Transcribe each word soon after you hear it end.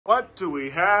What do we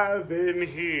have in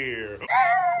here?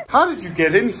 How did you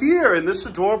get in here in this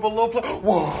adorable little place?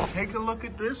 Whoa, take a look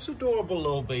at this adorable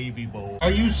little baby boy.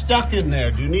 Are you stuck in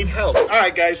there? Do you need help? All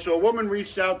right, guys, so a woman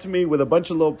reached out to me with a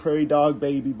bunch of little prairie dog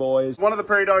baby boys. One of the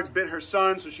prairie dogs bit her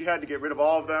son, so she had to get rid of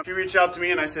all of them. She reached out to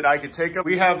me and I said I could take them.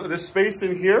 We have this space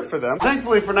in here for them.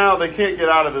 Thankfully for now, they can't get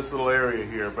out of this little area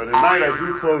here, but at night I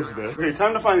do close this. Okay,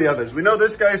 time to find the others. We know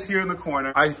this guy's here in the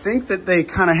corner. I think that they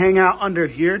kind of hang out under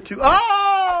here too.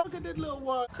 Oh, look at that little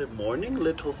one. Good morning,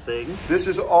 little thing. This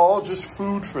is all just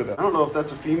food for them. I don't know if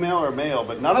that's a female or male,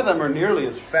 but none of them are nearly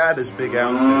as fat as Big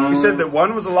Ounce. He said that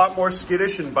one was a lot more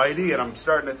skittish and bitey, and I'm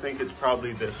starting to think it's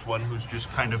probably this one who's just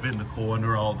kind of in the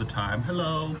corner all the time.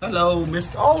 Hello. Hello,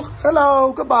 Mr. Oh,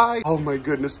 hello. Goodbye. Oh my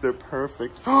goodness, they're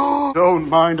perfect. Don't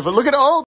mind if I look at, oh,